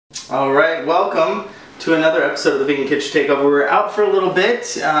Alright, welcome to another episode of the Vegan Kitchen Takeover. We're out for a little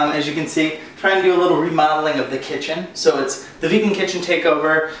bit, as you can see, trying to do a little remodeling of the kitchen. So it's the Vegan Kitchen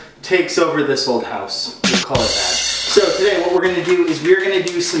Takeover takes over this old house. We'll call it that. So today what we're going to do is we're going to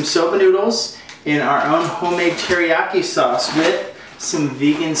do some soba noodles in our own homemade teriyaki sauce with some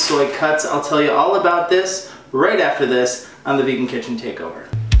vegan soy cuts. I'll tell you all about this right after this on the Vegan Kitchen Takeover.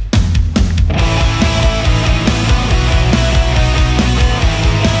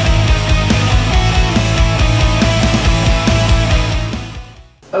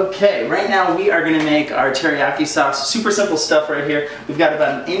 Okay, right now we are going to make our teriyaki sauce. Super simple stuff right here. We've got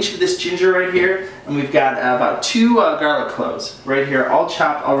about 1 inch of this ginger right here, and we've got about 2 garlic cloves right here, all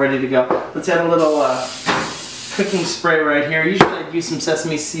chopped, all ready to go. Let's add a little cooking spray right here. Usually I'd use some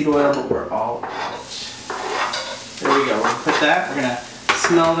sesame seed oil, but we're all out. There we go. We're going to put that. We're going to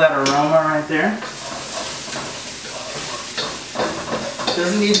smell that aroma right there.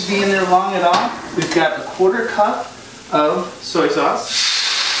 Doesn't need to be in there long at all. We've got a 1/4 cup of soy sauce.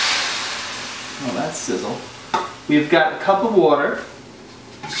 Oh, that's sizzle. We've got a cup of water.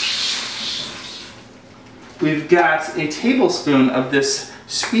 We've got a tablespoon of this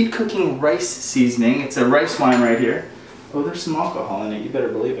sweet cooking rice seasoning. It's a rice wine right here. Oh, there's some alcohol in it. You better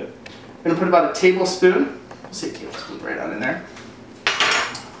believe it. I'm going to put about a tablespoon. We'll say tablespoon right on in there.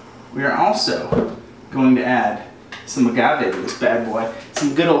 We are also going to add some agave to this bad boy.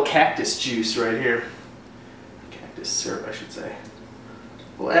 Some good old cactus juice right here. Cactus syrup, I should say.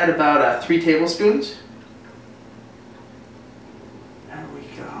 We'll add about 3 tablespoons. There we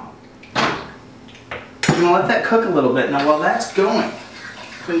go. I'm going to let that cook a little bit. Now while that's going,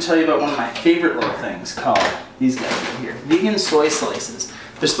 I'm going to tell you about one of my favorite little things called these guys right here. Vegan soy slices.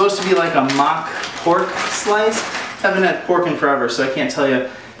 They're supposed to be like a mock pork slice. I haven't had pork in forever, so I can't tell you,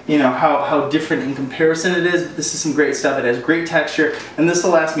 how different in comparison it is. But this is some great stuff. It has great texture, and this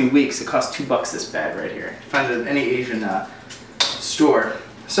will last me weeks. It costs $2 this bag right here. You find it at any Asian store.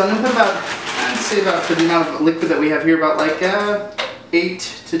 So I'm going to put about, I'd say about, for the amount of liquid that we have here, about like 8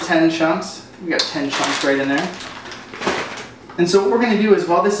 to 10 chunks. We got 10 chunks right in there. And so what we're going to do is,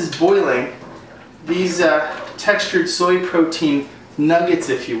 while this is boiling, these textured soy protein nuggets,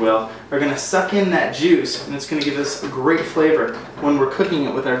 if you will, are going to suck in that juice, and it's going to give us a great flavor when we're cooking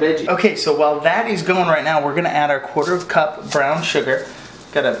it with our veggies. Okay, so while that is going right now, we're going to add our 1/4 cup brown sugar.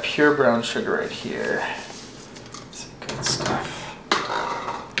 Got a pure brown sugar right here. Some good stuff.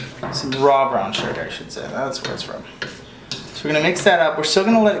 Some raw brown sugar, I should say. That's where it's from. So we're going to mix that up. We're still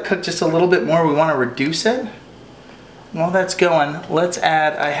going to let it cook just a little bit more. We want to reduce it. While that's going, let's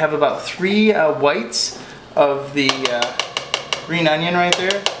add, I have about 3 whites of the green onion right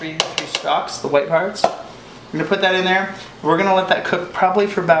there. 3 stalks, the white parts. We're going to put that in there. We're going to let that cook probably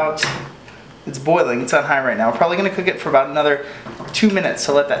for about, it's boiling, it's on high right now. We're probably going to cook it for about another 2 minutes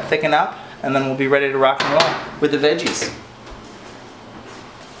to let that thicken up, and then we'll be ready to rock and roll with the veggies.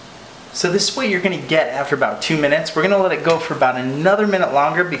 So this is what you're going to get after about 2 minutes. We're going to let it go for about another minute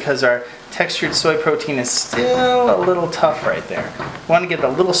longer because our textured soy protein is still a little tough right there. We want to get it a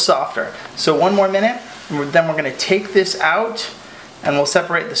little softer. So 1 more minute, and then we're going to take this out, and we'll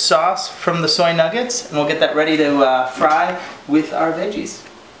separate the sauce from the soy nuggets, and we'll get that ready to fry with our veggies.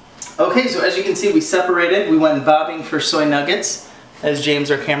 Okay, so as you can see, we separated. We went bobbing for soy nuggets, as James,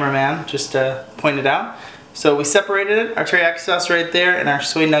 our cameraman, just pointed out. So we separated it, our teriyaki sauce right there, and our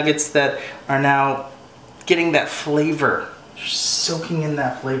soy nuggets that are now getting that flavor, soaking in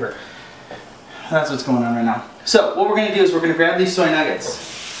that flavor. That's what's going on right now. So what we're going to do is we're going to grab these soy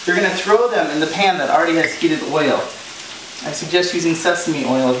nuggets. You're going to throw them in the pan that already has heated oil. I suggest using sesame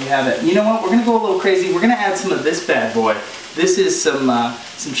oil if you have it. You know what? We're going to go a little crazy. We're going to add some of this bad boy. This is some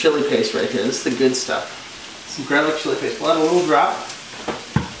chili paste right here. This is the good stuff. Some garlic chili paste. We'll add a little drop.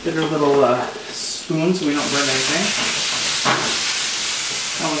 Get a little spoon so we don't burn anything.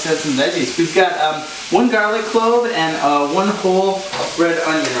 Now let's add some veggies. We've got 1 garlic clove and 1 whole red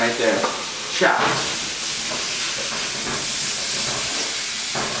onion right there, chopped.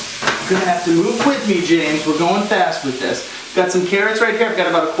 You're gonna have to move with me, James. We're going fast with this. Got some carrots right here. I've got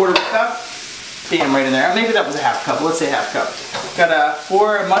about a 1/4 cup. Bam, right in there. Maybe that was a 1/2 cup. Let's say 1/2 cup. Got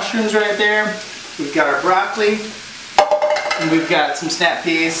 4 mushrooms right there. We've got our broccoli, and we've got some snap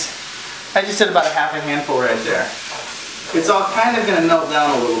peas. I just did about a 1/2 handful right there. It's all kind of going to melt down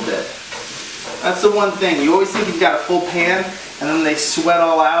a little bit. That's the one thing. You always think you've got a full pan, and then they sweat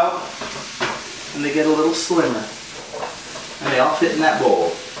all out, and they get a little slimmer. And they all fit in that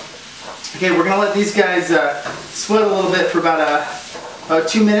bowl. Okay, we're going to let these guys sweat a little bit for about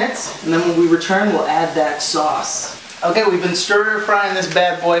 2 minutes, and then when we return, we'll add that sauce. Okay, we've been stir frying this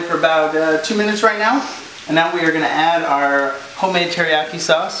bad boy for about 2 minutes right now. And now we are going to add our homemade teriyaki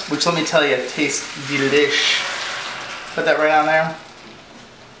sauce, which let me tell you, tastes delish. Put that right on there.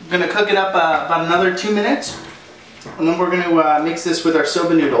 I'm going to cook it up about another 2 minutes. And then we're going to mix this with our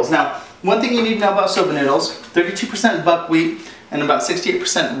soba noodles. Now, one thing you need to know about soba noodles, 32% buckwheat and about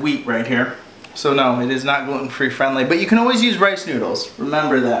 68% wheat right here. So no, it is not gluten-free friendly, but you can always use rice noodles.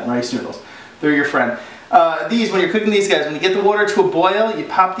 Remember that, rice noodles. They're your friend. These, when you're cooking these guys, when you get the water to a boil, you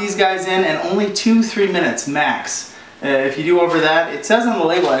pop these guys in and only 2-3 minutes max. If you do over that, it says on the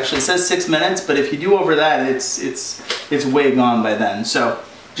label actually, it says 6 minutes, but if you do over that, it's way gone by then. So,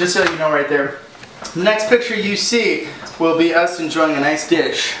 just so you know right there. The next picture you see will be us enjoying a nice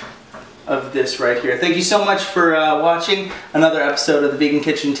dish of this right here. Thank you so much for watching another episode of the Vegan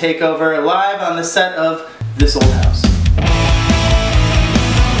Kitchen Takeover live on the set of this old house.